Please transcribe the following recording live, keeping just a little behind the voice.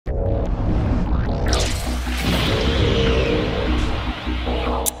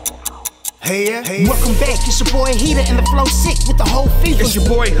Heatah. Welcome back, it's your boy Heatah and the flow sick with the whole fever. It's your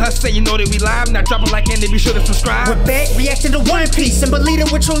boy Hustla, you know that we live. Now drop a like and be sure to subscribe. We're back, reacting to One Piece, and believe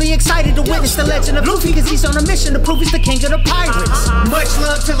it, we're truly excited to witness the legend of Luffy, cause he's on a mission to prove he's the king of the pirates. Much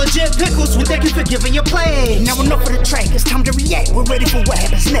love to Legit Pickles, we thank you for giving your pledge. Now enough for the track, it's time to react, we're ready for what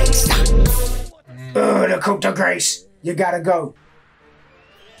happens next. The coup de grace, you gotta go.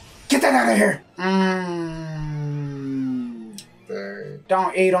 Get that out of here.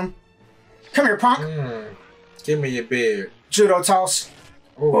 Don't eat them. Come here, punk. Give me your beard. Judo toss.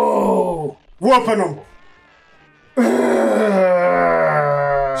 Oh, whooping him. She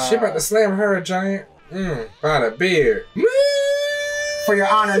about to slam her, giant. By the beard. For your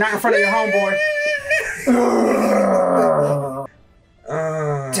honor, not in front of your homeboy.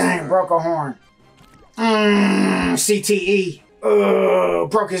 Dang, broke a horn. CTE.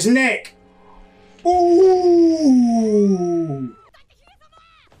 Broke his neck. Ooh.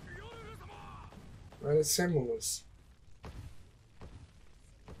 What are symbols?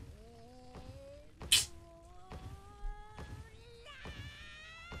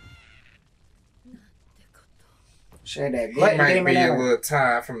 She had that He glutton might demon be in a her. little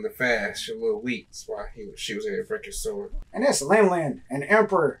tired from the fast, a little weak. That's why she was able to break his sword. And that's Lin, an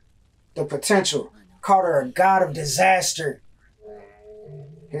emperor. The potential. Called her a god of disaster.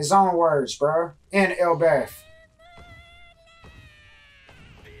 His own words, bro. In Elbath.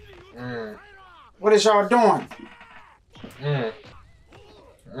 What is y'all doing?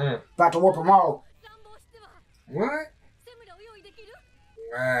 About to whoop them all. What?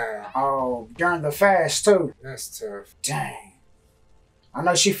 Wow. Oh, during the fast, too. That's tough. Dang. I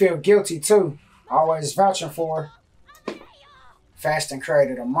know she feel guilty, too. Always vouching for her. Fasting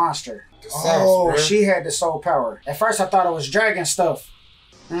created a monster. Sauce, she had the soul power. At first, I thought it was dragon stuff.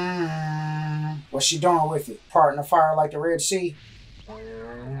 What's she doing with it? Parting the fire like the Red Sea?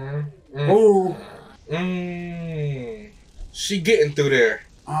 Ooh. She getting through there.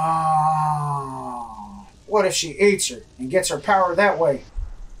 What if she eats her and gets her power that way?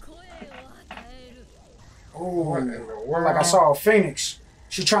 Ooh. What in the world? Like I saw a phoenix.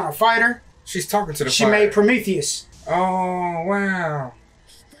 She trying to fight her? She's talking to the She fire. made Prometheus. Oh, wow.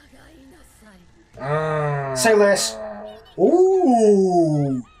 Say less.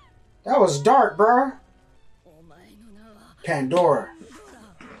 Ooh. That was dark, bro. Pandora.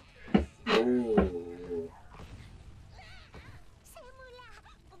 Ooh.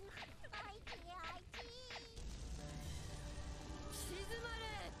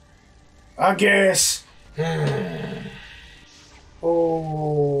 I guess.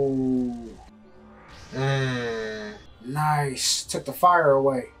 Oh. Nice. Took the fire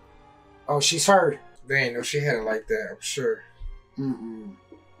away. Oh, she's hurt. They ain't know she had it like that, I'm sure.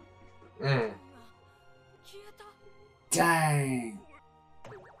 Dang.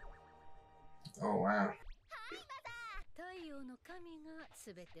 Oh, wow.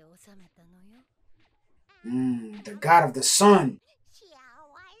 The god of the sun.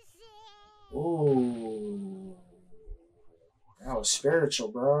 Ooh. That was spiritual,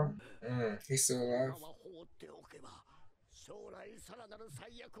 bro. He's still alive.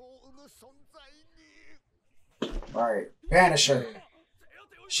 Right. Banish her.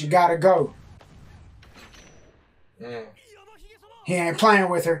 She gotta go. He ain't playing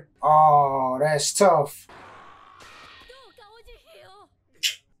with her. Oh, that's tough.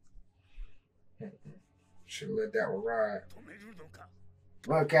 Should let that one ride.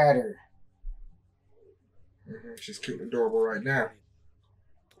 Look at her. She's cute and adorable right now.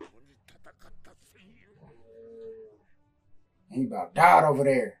 He about died over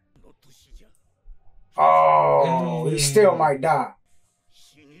there. Oh, he still might die.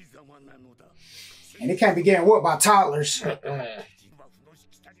 And he can't be getting whooped by toddlers.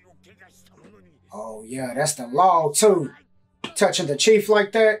 Oh, yeah, that's the law, too. Touching the chief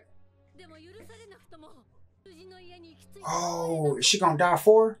like that. Oh, is she gonna die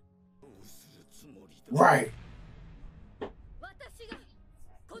for her? Right.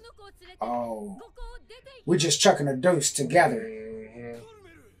 Oh, we just chucking a deuce together.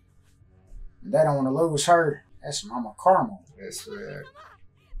 They don't want to lose her. That's Mama Carmel. That's right.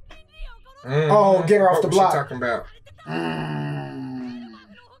 Oh, get her off the block. What you talking about?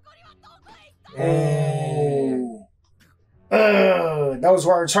 Oh. Those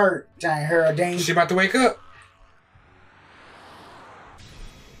words hurt. Dang, Haradine. She about to wake up.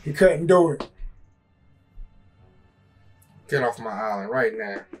 He couldn't do it. Get off my island right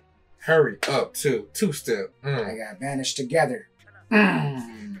now. Hurry up, too. Two-step. They got banished together.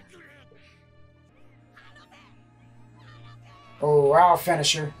 Oh, I'll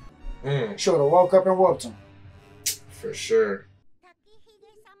finish her. Should have woke up and whooped him. For sure.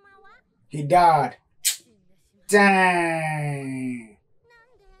 He died. Dang.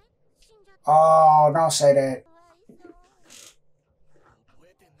 Oh, don't say that.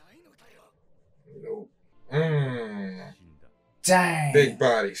 Nope. Dang. Big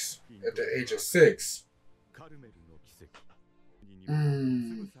bodies at the age of 6.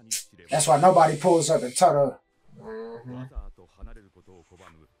 That's why nobody pulls up and tutter.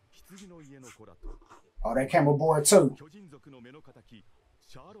 Oh, they came aboard too.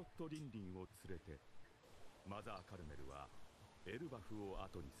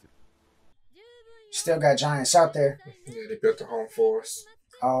 Still got giants out there. Yeah, they built a home for us.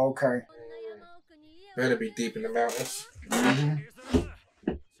 Oh, okay. Better be deep in the mountains.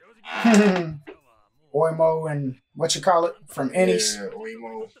 Oimo and what you call it from Ennis? Yeah,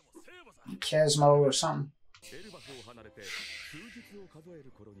 Oimo. Kesmo or something.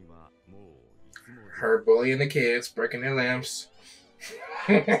 Her bullying the kids, breaking their limbs.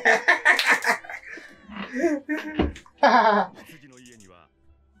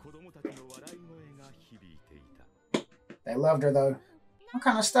 They loved her though. What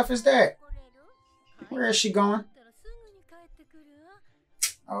kind of stuff is that? Where is she going?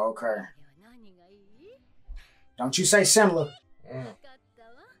 Oh, okay. Don't you say similar.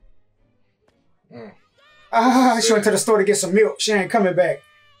 She went to the store to get some milk. She ain't coming back.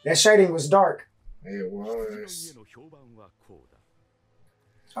 That shading was dark. It was.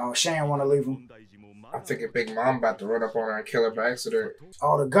 Oh, she ain't want to leave him. I'm thinking Big Mom about to run up on her and kill her by accident.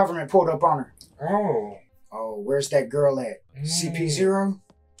 Oh, the government pulled up on her. Oh. Oh, where's that girl at? CP0?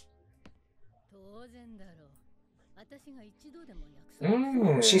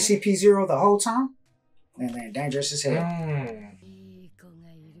 Was she CP0 the whole time? Man, dangerous as hell.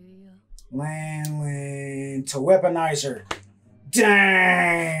 Land to weaponize her.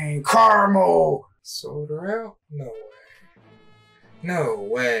 Dang! Carmel! Sold her out? No way. No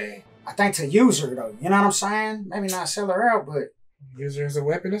way. I think to use her though, you know what I'm saying? Maybe not sell her out, but use her as a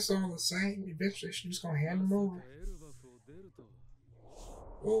weapon, it's all the same. Eventually, she's just gonna hand them over.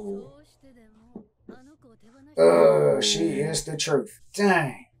 Oh. She is the truth.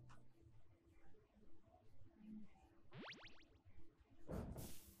 Dang.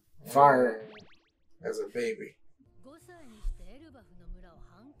 Fire. As a baby.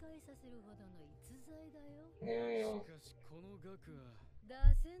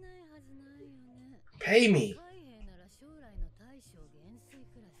 Pay me.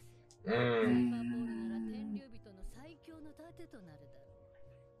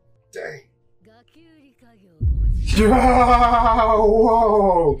 Dang.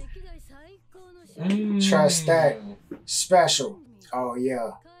 Whoa. Trust that. Special. Oh,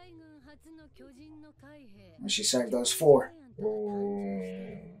 yeah. And she saved those 4.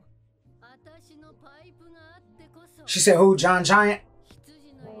 She said who? John Giant?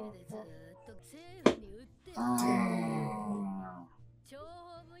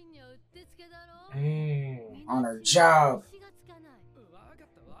 On her job.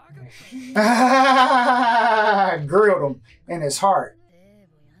 Grilled him in his heart.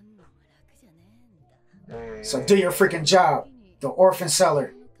 So do your freaking job. The orphan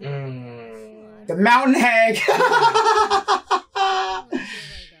seller. The mountain hag.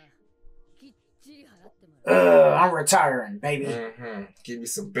 I'm retiring, baby. Give me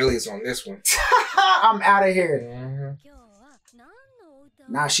some billies on this one. I'm out of here.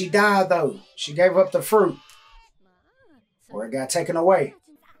 Nah, she died though. She gave up the fruit. Or it got taken away.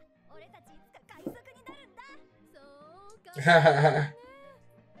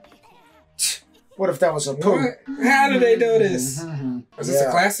 What if that was a poo? How did they do this? Was this a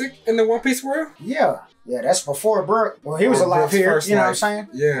classic in the One Piece world? Yeah. Yeah, that's before Brooke. Well, he was alive here. You know what I'm saying?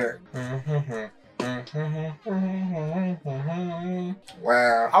 Yeah.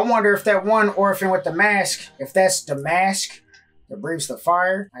 Wow. I wonder if that one orphan with the mask, if that's the mask that breathes the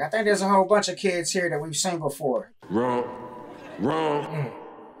fire. Like, I think there's a whole bunch of kids here that we've seen before. Wrong.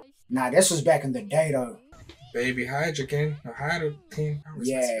 Nah, this was back in the day, though. Baby Hydrogen. Heatah.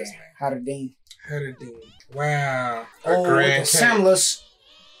 Yeah, Heatah Dean. Heatah Dean. Wow. Oh, the Semlas.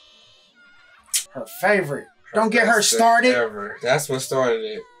 Her favorite. Don't get her started. Ever. That's what started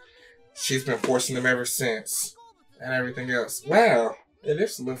it. She's been forcing them ever since. And everything else. Wow. It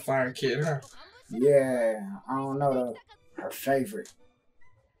is a little fire kid, huh? Yeah. I don't know, though. Her favorite.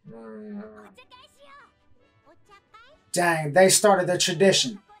 Dang, they started the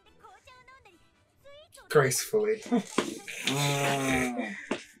tradition. Gracefully.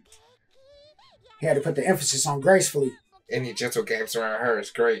 He had to put the emphasis on gracefully. Any gentle games around her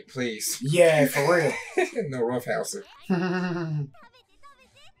is great, please. Yeah, for real. No roughhousing.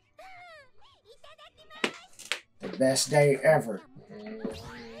 The best day ever.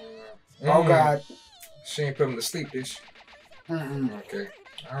 Oh God. She ain't put him to sleep, did she? Okay.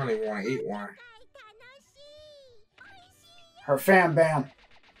 I don't even want to eat one. Her fam bam.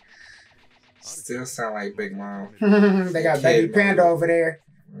 Still sound like Big Mom. They got baby panda over there.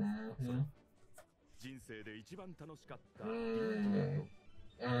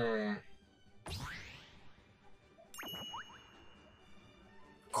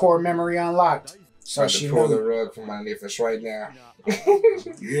 Core memory unlocked. So she pull the rug from underneath us right now.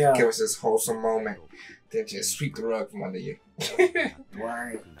 Yeah. Give us this wholesome moment. Then just sweep the rug from under you.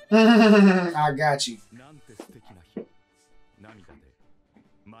 Right. I got you.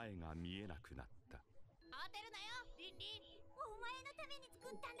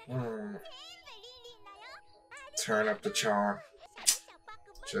 Turn up the charm.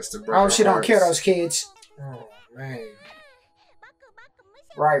 Just to break Oh, she don't kill those kids. Oh, man.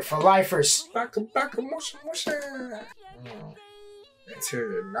 Right, for lifers. Baka musha musha. Until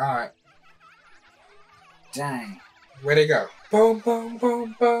they're not. Dang. Where'd they go? Boom, boom,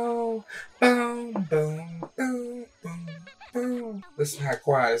 boom, boom. Boom, boom, boom, boom, boom. Listen how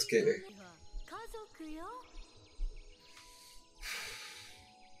quiet it's getting.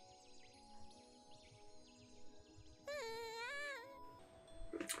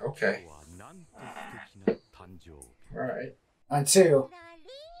 Okay. Alright. Until.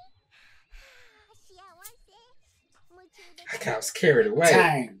 I kind of carried away.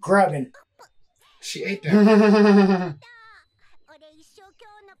 Dang, grubbing. She ate that.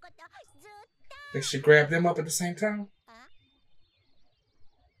 Think she grabbed them up at the same time?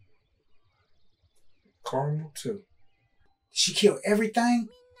 Carmel too. She killed everything?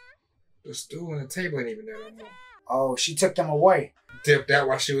 The stool and the table ain't even there no more. Oh, she took them away. Dipped out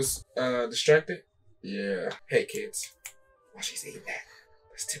while she was distracted? Yeah. Hey kids. While she's eating that,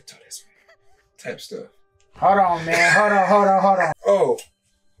 let's tiptoe this way. Type stuff. Hold on, man. Hold on. Oh.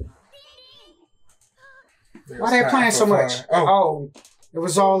 Why they playing so much? Oh. It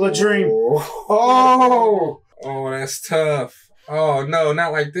was all a dream. Oh. Oh, that's tough. Oh, no,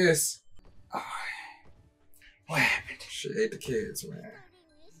 not like this. Oh. What happened? She ate the kids, man.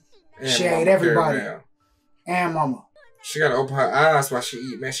 And she Mama ate everybody. Carmel. And Mama. She gotta open her eyes while she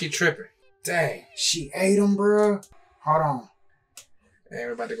eat, man. She tripping. Dang. She ate them, bro. Hold on. And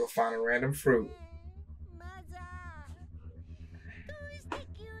everybody go find a random fruit.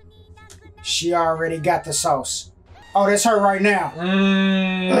 She already got the sauce. Oh, that's her right now.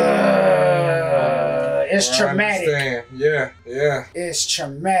 It's traumatic. Yeah. It's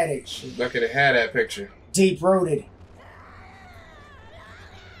traumatic. She's lucky to have that picture. Deep rooted.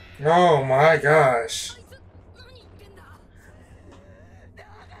 Oh my gosh.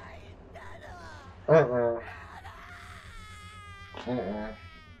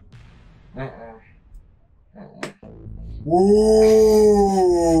 Whoa,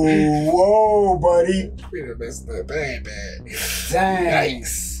 buddy. We the best of bad. Dang.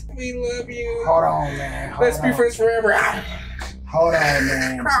 Yikes. We love you. Hold on, man. Let's be friends forever. Hold on,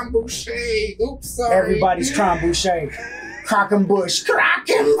 man. Crumb boucher. Oops, sorry. Everybody's crumb boucher. Crockenbush.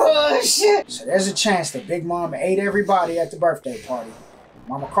 So there's a chance that Big Mama ate everybody at the birthday party.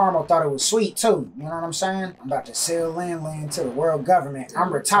 Mama Carmel thought it was sweet too. You know what I'm saying? I'm about to sell land to the world government.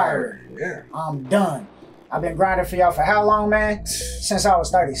 I'm retired. Yeah. I'm done. I've been grinding for y'all for how long, man? Since I was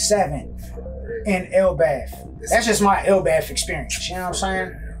 37 in Elbath. That's just my Elbath experience. You know what I'm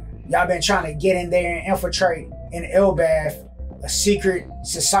saying? Y'all been trying to get in there and infiltrate in Elbath, a secret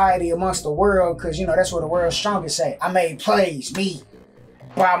society amongst the world, because, you know, that's where the world's strongest at. I made plays, me,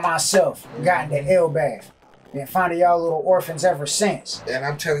 by myself, got into Elbath. Been finding y'all little orphans ever since. And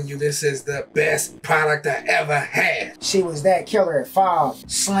I'm telling you, this is the best product I ever had. She was that killer at 5.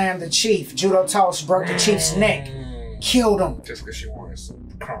 Slammed the chief. Judo toss, broke the chief's neck. Killed him. Just because she wanted some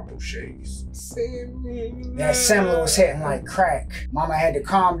crumb bouchers. That similar was hitting like crack. Mama had to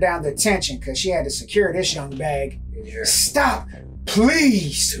calm down the tension because she had to secure this young bag. Yeah. Stop,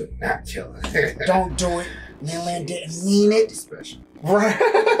 please. Do not kill her. Don't do it. Lin didn't mean it. Special. Right.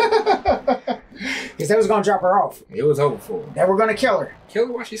 Because they was going to drop her off. It was over for her. They were going to kill her. Kill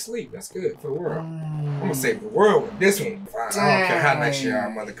her while she sleep. That's good for the world. I'm going to save the world with this one. Fine. I don't care how nice you are,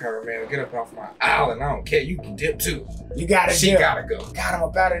 Mother Carmel. Get up off my island. I don't care. You can dip too. You got to dip. She got to go. Got him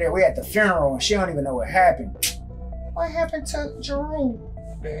up out of there. We at the funeral and she don't even know what happened. What happened to Jeru?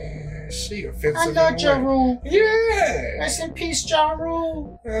 Man, she offensive. I know Jeru. Yeah. Rest in peace,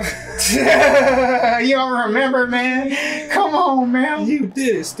 Jeru. You don't remember, man? Come on, man. You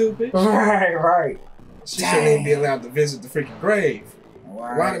did it, stupid. Right. She shouldn't even be allowed to visit the freaking grave.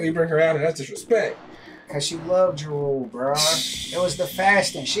 Right. Why did we bring her out? And that's disrespect. Because she loved Jeru, bro. It was the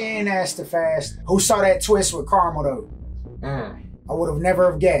fasting. She ain't asked to fast. Who saw that twist with Carmel, though? I would have never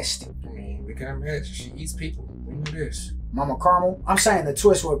have guessed. can imagine. She eats people. We know this. Mama Carmel. I'm saying the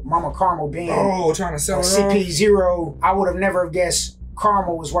twist with Mama Carmel being trying to sell it CP0. I would have never guessed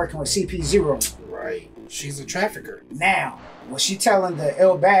Carmel was working with CP0. Right. She's a trafficker. Now, was she telling the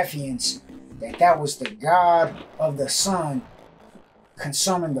Elbathians that was the god of the sun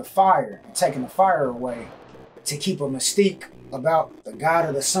consuming the fire and taking the fire away to keep a mystique about the god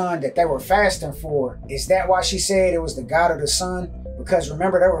of the sun that they were fasting for? Is that why she said it was the god of the sun? Because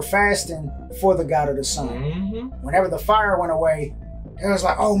remember, they were fasting for the god of the sun. Whenever the fire went away, it was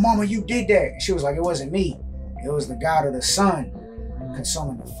like, oh, mama, you did that. She was like, it wasn't me. It was the god of the sun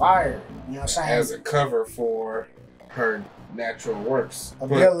consuming the fire. You know what I'm saying? As a cover for her natural works.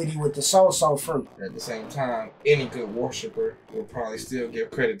 Ability with the soul fruit. At the same time, any good worshiper will probably still give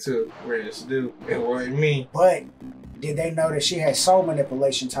credit to where it's due. It wasn't me. But did they know that she had soul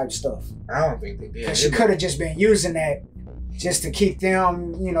manipulation type stuff? I don't think they did. Because she could have just been using that just to keep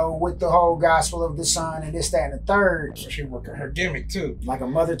them, you know, with the whole gospel of the sun and this, that, and the third. So she working her gimmick too. Like a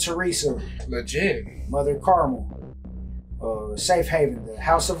Mother Teresa. Legit. Mother Carmel. Safe Haven, the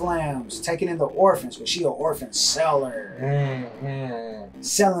House of Lambs, taking in the orphans, but she an orphan seller.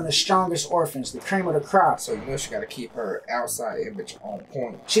 Selling the strongest orphans, the cream of the crop. So you know she gotta keep her outside image on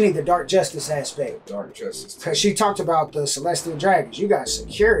point. She need the dark justice aspect. Dark justice. Because she talked about the celestial dragons. You got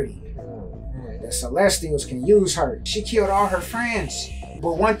security. The Celestials can use her. She killed all her friends.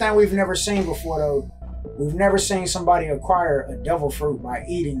 But one thing we've never seen before though, we've never seen somebody acquire a devil fruit by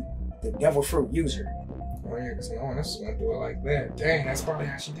eating the devil fruit user. Oh yeah, because no one else is gonna do it like that. Dang, that's probably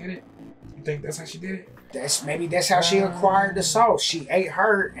how she did it. You think that's how she did it? Maybe that's how she acquired the soul. She ate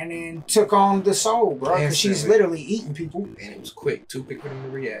her and then took on the soul, bro. Because she's literally eating people. And it was quick, too quick for them to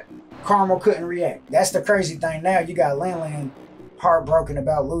react. Carmel couldn't react. That's the crazy thing now. You got Lin heartbroken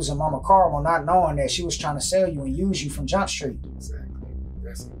about losing Mama Carmel, not knowing that she was trying to sell you and use you from Jump Street. Exactly.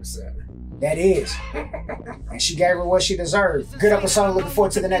 That's what was sad. That is. And she gave her what she deserved. Good episode. Looking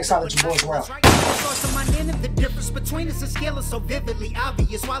forward to the next Holla at your boys. We're out. The difference between us is scale is so vividly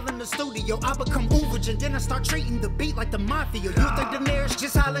obvious. While in the studio, I become Uberage and then I start treating the beat like the mafia. You think Daenerys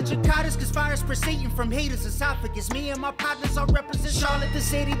just holla at Jakarta's cause fire's proceeding from Heatah's esophagus. Me and my partners all represent Charlotte, the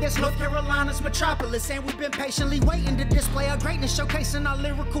city that's North Carolina's metropolis. And we've been patiently waiting to display our greatness, showcasing our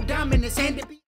lyrical dominance. And to be